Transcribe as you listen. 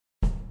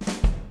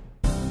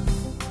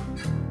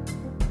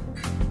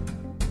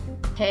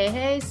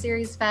Hey,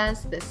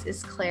 SeriesFest. This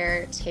is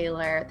Claire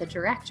Taylor, the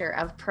director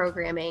of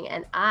programming,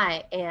 and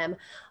I am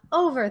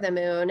over the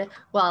moon.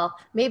 Well,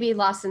 maybe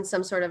lost in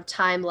some sort of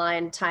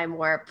timeline, time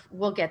warp.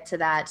 We'll get to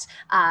that.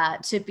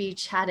 To be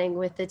chatting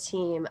with the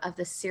team of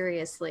the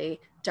Seriously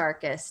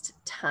Darkest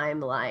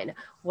Timeline.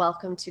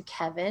 Welcome to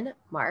Kevin,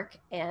 Mark,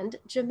 and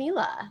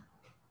Jamila.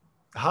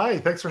 Hi,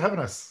 thanks for having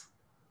us.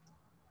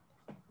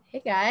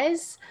 Hey,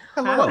 guys.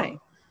 Hello. Hi.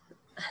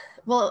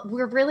 Well,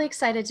 we're really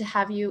excited to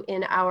have you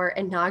in our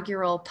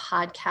inaugural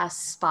podcast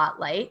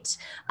spotlight.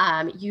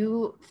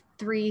 You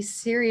three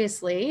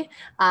seriously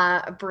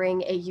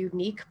bring a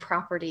unique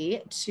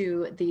property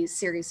to the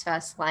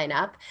SeriesFest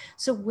lineup.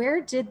 So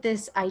where did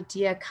this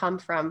idea come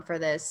from for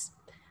this?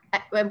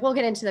 And we'll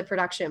get into the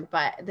production,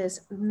 but this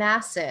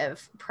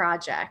massive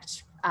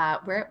project,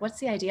 what's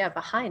the idea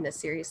behind the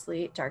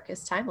Seriously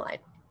Darkest Timeline?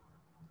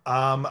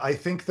 I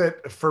think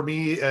that for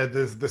me,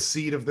 the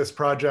seed of this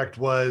project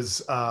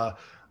was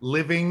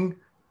living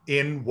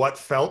in what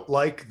felt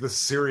like the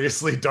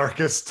seriously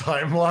darkest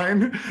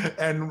timeline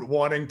and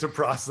wanting to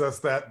process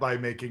that by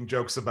making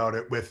jokes about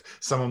it with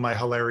some of my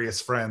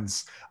hilarious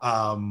friends,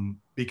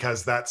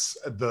 because that's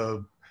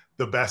the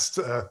best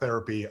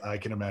therapy I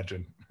can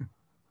imagine.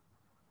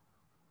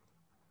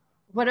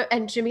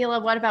 And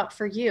Jamila, what about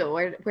for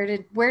you?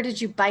 Where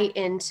did you bite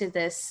into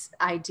this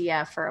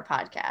idea for a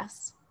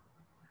podcast?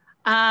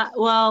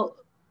 Well,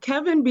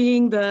 Kevin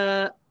being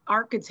the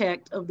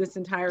architect of this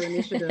entire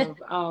initiative,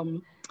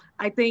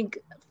 I think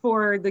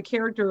for the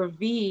character of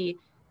V,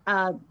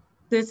 for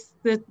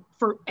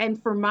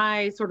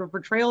my sort of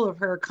portrayal of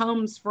her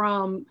comes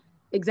from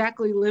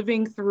exactly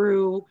living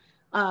through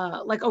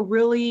like a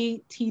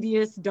really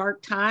tedious,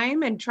 dark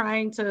time and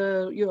trying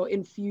to,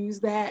 infuse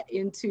that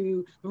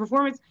into the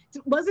performance.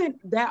 It wasn't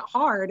that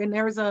hard. And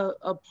there was a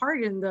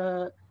part in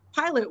the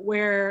pilot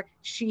where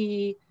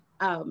she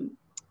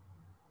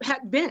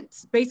had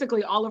vents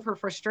basically all of her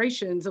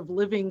frustrations of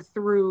living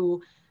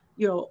through,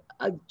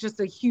 just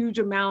a huge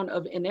amount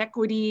of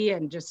inequity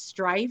and just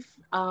strife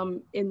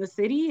in the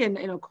city and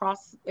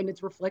across, and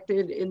it's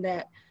reflected in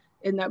that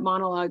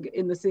monologue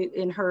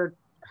in her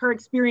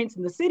experience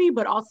in the city,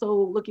 but also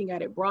looking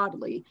at it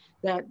broadly,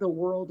 that the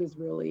world is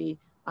really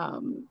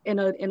in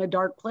a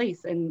dark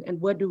place, and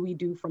what do we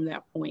do from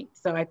that point?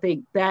 So I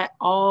think that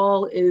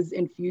all is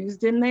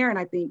infused in there, and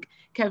I think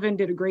Kevin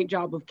did a great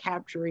job of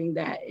capturing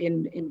that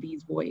in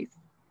V's voice.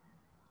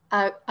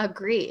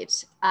 Agreed.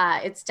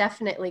 It's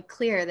definitely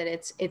clear that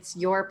it's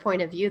your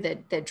point of view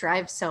that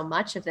drives so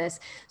much of this.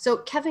 So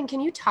Kevin,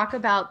 can you talk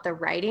about the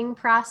writing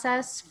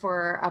process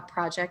for a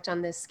project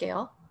on this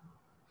scale?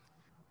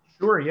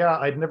 Sure, yeah.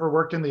 I'd never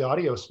worked in the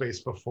audio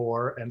space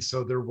before, and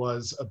so there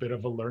was a bit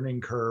of a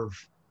learning curve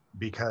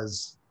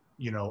because,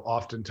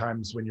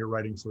 oftentimes when you're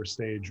writing for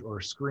stage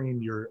or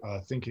screen, you're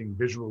thinking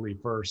visually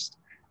first,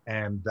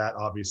 and that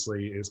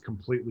obviously is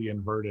completely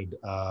inverted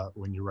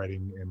when you're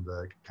writing in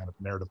the kind of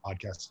narrative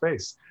podcast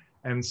space.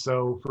 And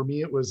so for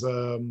me, it was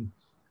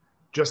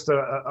just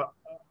a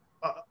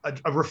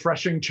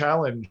refreshing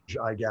challenge,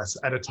 I guess,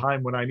 at a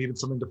time when I needed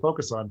something to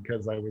focus on,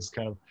 because I was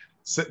kind of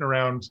sitting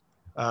around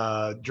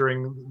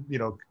during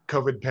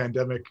COVID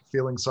pandemic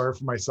feeling sorry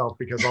for myself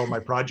because all my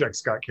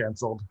projects got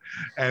canceled.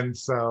 And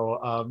so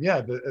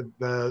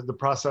the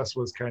process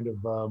was kind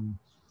of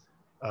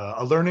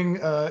a learning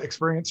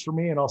experience for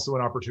me, and also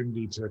an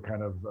opportunity to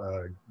kind of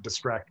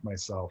distract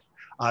myself.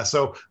 I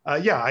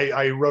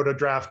wrote a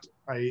draft.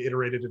 I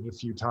iterated it a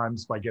few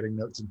times by getting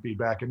notes and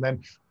feedback, and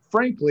then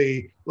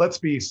frankly, let's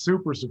be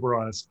super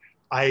honest,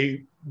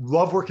 I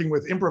love working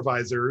with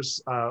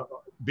improvisers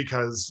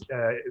because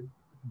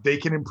they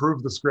can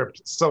improve the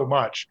script so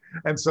much.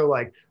 And so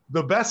like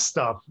the best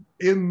stuff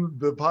in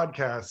the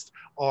podcast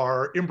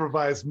are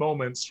improvised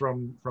moments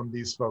from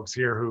these folks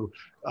here who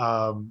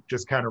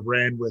just kind of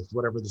ran with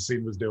whatever the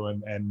scene was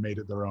doing and made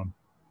it their own.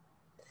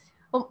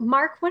 Well,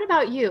 Mark, what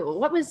about you?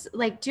 What was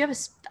like, do you have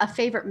a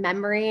favorite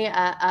memory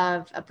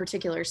of a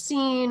particular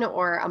scene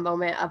or a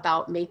moment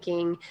about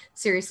making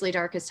Seriously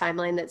Darkest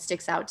Timeline that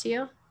sticks out to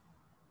you?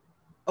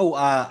 Oh,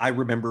 I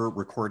remember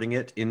recording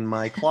it in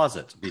my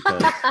closet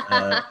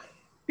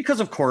because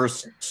of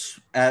course,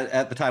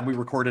 at the time we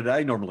recorded,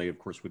 I normally, of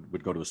course,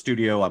 would go to a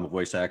studio. I'm a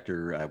voice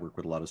actor. I work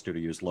with a lot of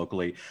studios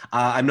locally.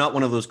 I'm not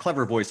one of those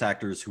clever voice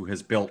actors who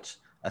has built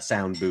a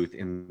sound booth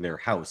in their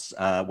house.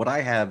 What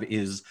I have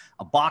is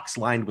a box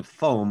lined with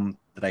foam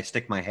that I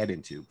stick my head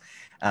into,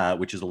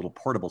 which is a little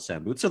portable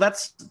sound booth. So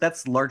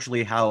that's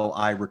largely how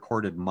I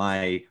recorded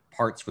my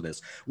parts for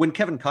this. When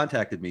Kevin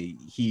contacted me,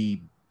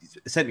 he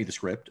sent me the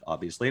script,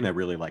 obviously, and I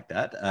really liked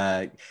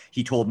that.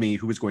 He told me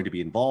who was going to be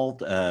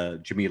involved,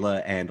 Jamila,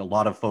 and a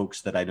lot of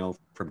folks that I know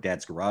from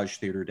Dad's Garage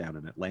Theater down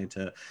in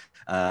Atlanta.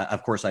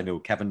 Of course, I know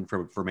Kevin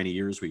for many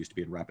years. We used to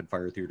be in Rapid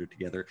Fire Theater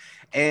together.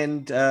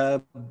 And,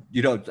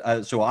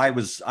 so I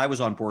was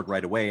on board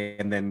right away.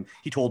 And then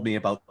he told me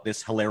about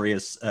this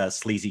hilarious,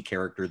 sleazy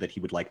character that he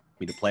would like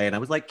me to play. And I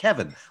was like,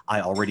 Kevin,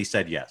 I already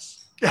said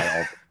yes.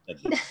 I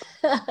already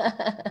said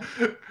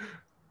yes.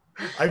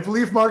 I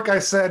believe, Mark, I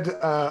said,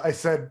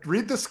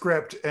 read the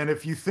script, and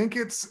if you think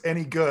it's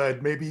any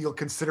good, maybe you'll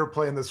consider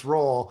playing this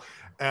role.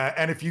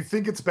 And if you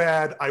think it's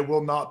bad, I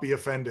will not be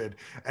offended.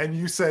 And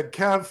you said,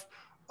 Kev,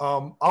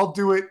 I'll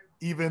do it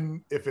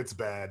even if it's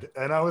bad.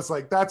 And I was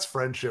like, that's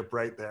friendship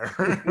right there.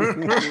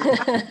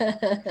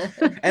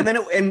 And then,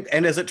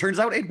 and as it turns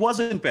out, it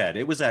wasn't bad.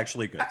 It was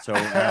actually good.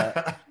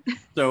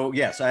 So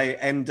yes,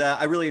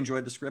 I really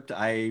enjoyed the script.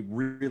 I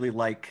really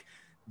like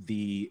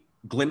the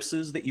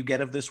glimpses that you get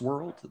of this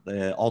world,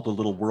 all the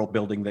little world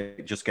building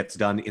that just gets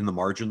done in the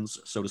margins,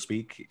 so to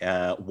speak,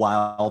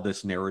 while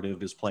this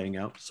narrative is playing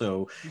out.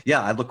 So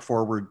yeah, I look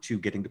forward to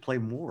getting to play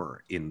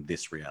more in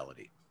this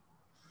reality.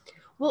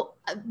 Well,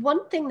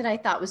 one thing that I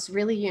thought was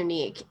really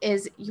unique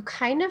is you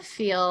kind of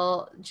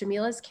feel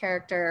Jamila's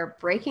character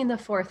breaking the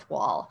fourth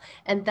wall.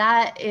 And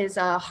that is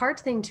a hard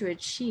thing to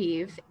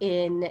achieve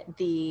in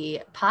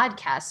the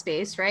podcast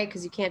space, right?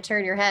 Because you can't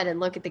turn your head and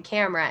look at the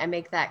camera and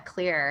make that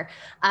clear.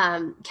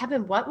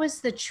 Kevin, what was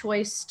the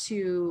choice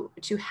to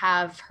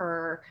have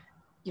her,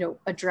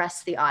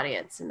 address the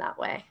audience in that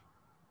way?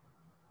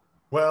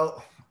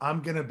 Well,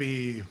 I'm going to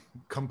be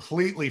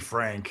completely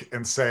frank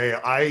and say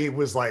I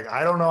was like,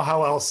 I don't know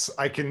how else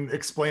I can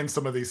explain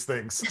some of these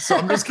things. So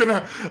I'm just going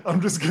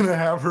to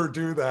have her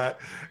do that.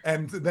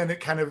 And then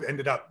it kind of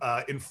ended up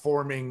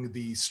informing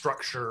the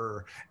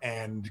structure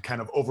and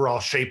kind of overall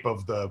shape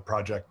of the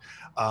project.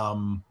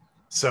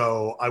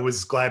 So I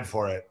was glad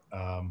for it.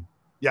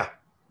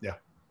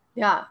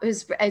 Yeah,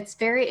 it's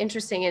very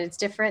interesting, and it's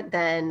different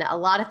than a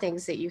lot of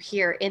things that you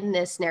hear in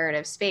this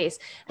narrative space.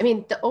 I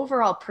mean, the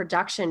overall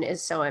production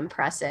is so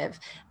impressive.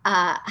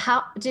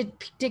 How did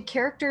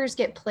characters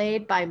get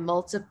played by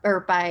multiple,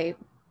 or by,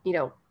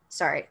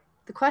 sorry,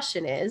 the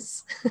question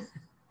is,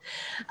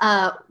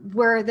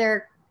 were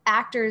there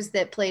actors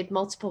that played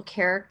multiple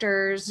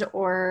characters,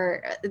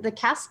 or the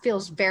cast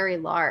feels very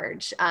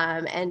large,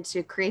 and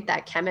to create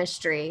that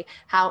chemistry,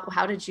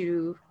 how did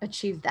you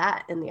achieve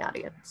that in the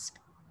audience?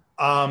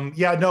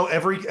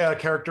 Every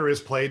character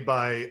is played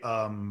by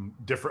a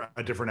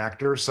different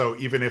actor. So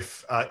even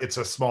if it's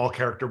a small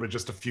character with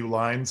just a few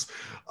lines,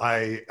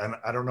 I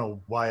don't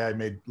know why I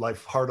made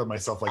life hard on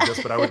myself like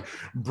this, but I would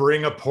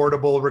bring a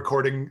portable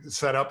recording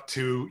setup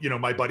to,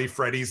 my buddy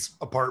Freddie's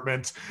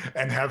apartment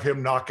and have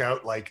him knock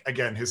out, like,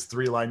 again, his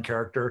 3-line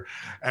character.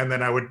 And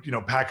then I would,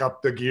 pack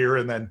up the gear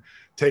and then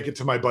take it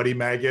to my buddy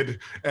Magid,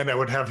 and I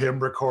would have him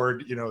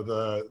record,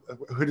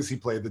 who does he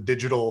play? The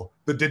digital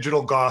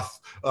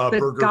goth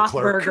burger goth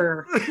clerk.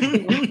 Burger.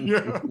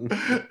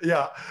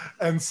 Yeah.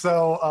 And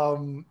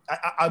so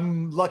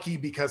I'm lucky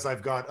because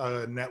I've got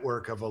a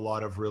network of a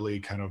lot of really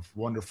kind of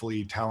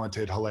wonderfully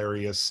talented,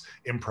 hilarious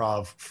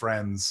improv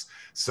friends.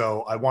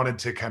 So I wanted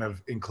to kind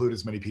of include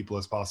as many people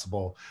as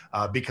possible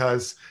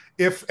because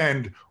if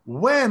and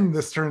when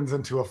this turns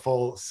into a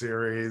full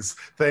series,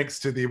 thanks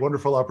to the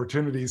wonderful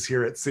opportunities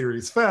here at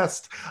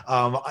SeriesFest,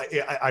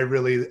 I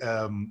really,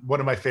 one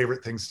of my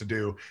favorite things to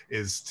do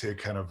is to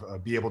kind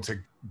of be able to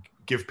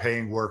give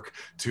paying work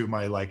to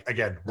my,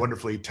 again,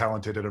 wonderfully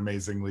talented and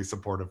amazingly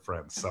supportive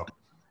friends. So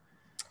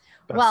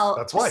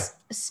that's why.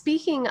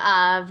 Speaking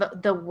of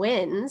the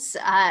wins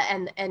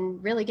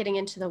and really getting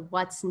into the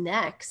what's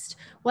next,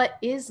 what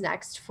is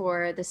next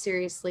for the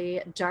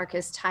Seriously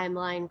Darkest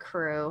Timeline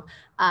crew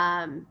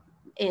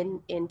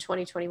in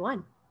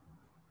 2021?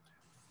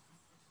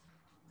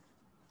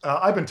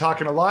 I've been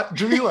talking a lot.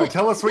 Jamila,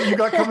 tell us what you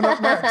got coming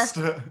up next.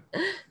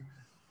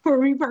 For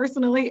me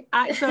personally,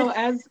 so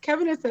as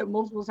Kevin has said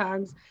multiple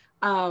times,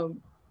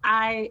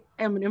 I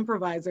am an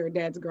improviser at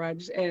Dad's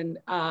Garage. And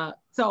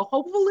so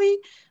hopefully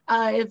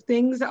if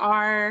things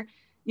are,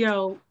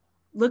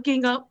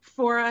 looking up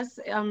for us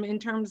in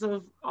terms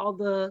of all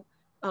the,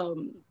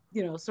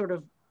 sort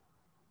of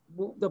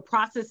the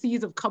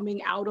processes of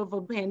coming out of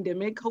a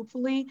pandemic,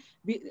 hopefully,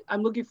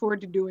 I'm looking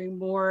forward to doing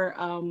more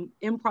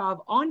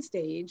improv on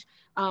stage,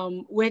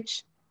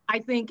 which I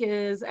think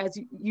is, as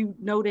you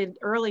noted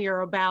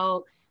earlier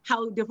about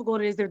how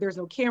difficult it is there's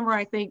no camera.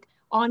 I think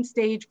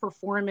on-stage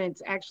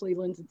performance actually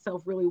lends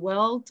itself really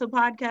well to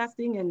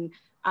podcasting,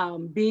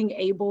 and being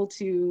able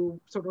to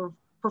sort of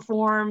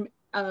perform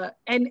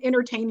and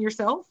entertain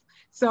yourself.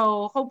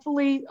 So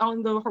hopefully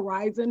on the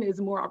horizon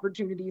is more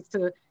opportunities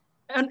to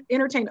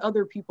entertain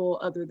other people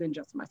other than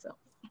just myself.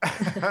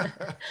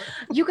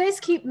 You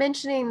guys keep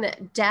mentioning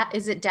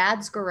is it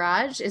Dad's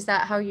Garage? Is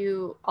that how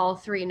you all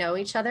three know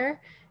each other?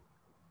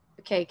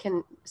 Okay,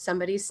 can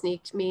somebody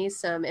sneak me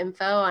some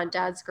info on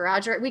Dad's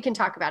Garage? Or we can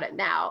talk about it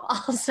now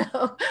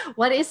also.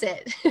 What is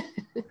it? You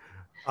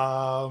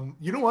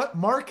know what?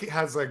 Mark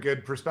has a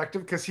good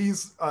perspective because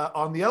he's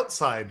on the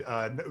outside.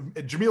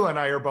 Jamila and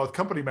I are both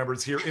company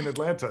members here in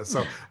Atlanta.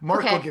 So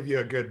Mark will give you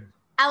a good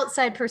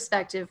outside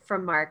perspective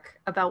from Mark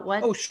about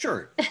what? Oh,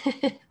 sure.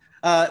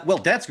 Well,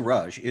 Dad's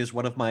Garage is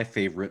one of my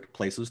favorite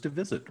places to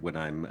visit when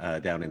I'm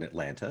down in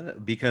Atlanta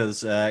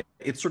because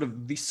it's sort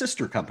of the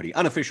sister company,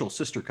 unofficial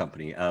sister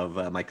company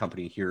of my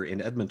company here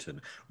in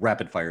Edmonton,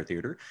 Rapid Fire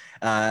Theater.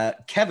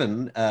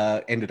 Kevin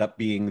ended up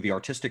being the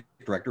artistic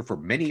director for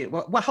many.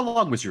 Well, how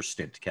long was your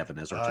stint, Kevin,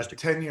 as artistic?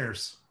 10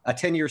 years. A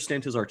 10-year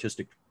stint as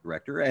artistic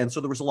director. And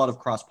so there was a lot of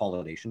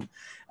cross-pollination.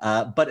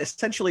 But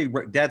essentially,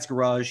 Dad's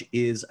Garage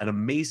is an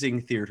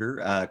amazing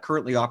theater,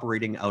 currently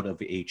operating out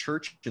of a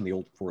church in the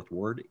Old Fourth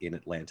Ward in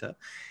Atlanta.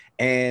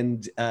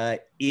 And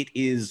it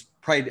is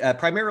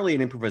primarily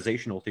an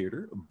improvisational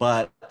theater,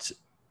 but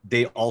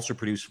they also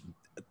produce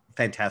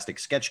fantastic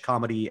sketch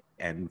comedy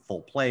and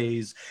full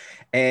plays,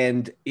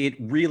 and it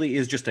really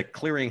is just a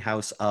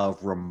clearinghouse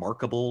of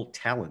remarkable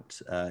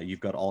talent. You've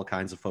got all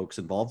kinds of folks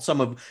involved,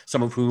 some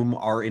of whom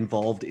are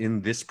involved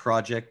in this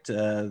project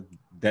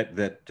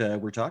that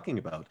we're talking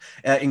about,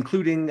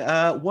 including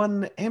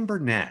one Amber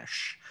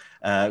Nash,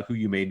 who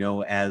you may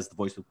know as the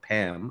voice of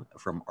Pam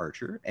from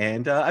Archer,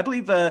 and I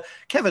believe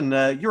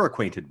Kevin, you're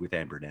acquainted with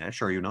Amber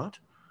Nash, are you not?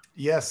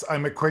 Yes,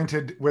 I'm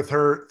acquainted with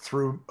her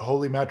through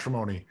holy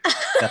matrimony.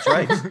 That's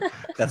right.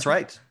 That's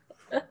right.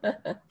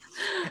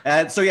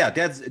 And so, yeah,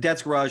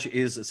 Dad's Garage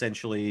is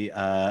essentially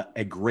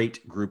a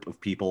great group of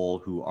people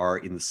who are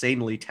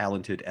insanely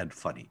talented and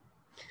funny.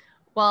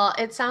 Well,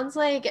 it sounds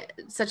like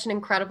such an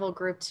incredible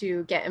group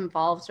to get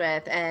involved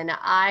with. And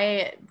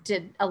I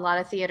did a lot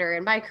of theater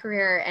in my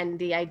career, and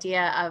the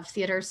idea of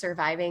theater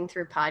surviving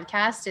through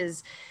podcast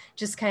is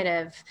just kind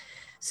of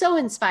so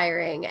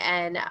inspiring.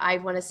 And I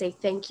want to say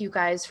thank you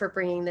guys for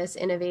bringing this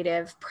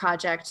innovative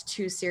project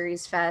to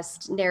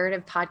SeriesFest.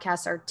 Narrative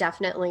podcasts are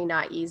definitely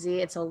not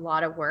easy. It's a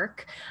lot of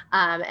work.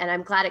 And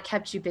I'm glad it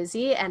kept you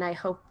busy. And I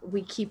hope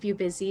we keep you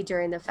busy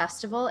during the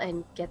festival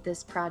and get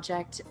this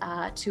project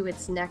to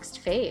its next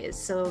phase.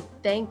 So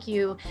thank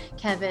you,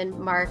 Kevin,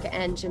 Mark,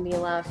 and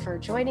Jamila for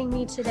joining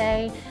me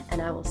today.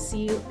 And I will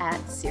see you at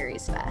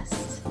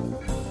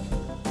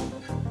SeriesFest.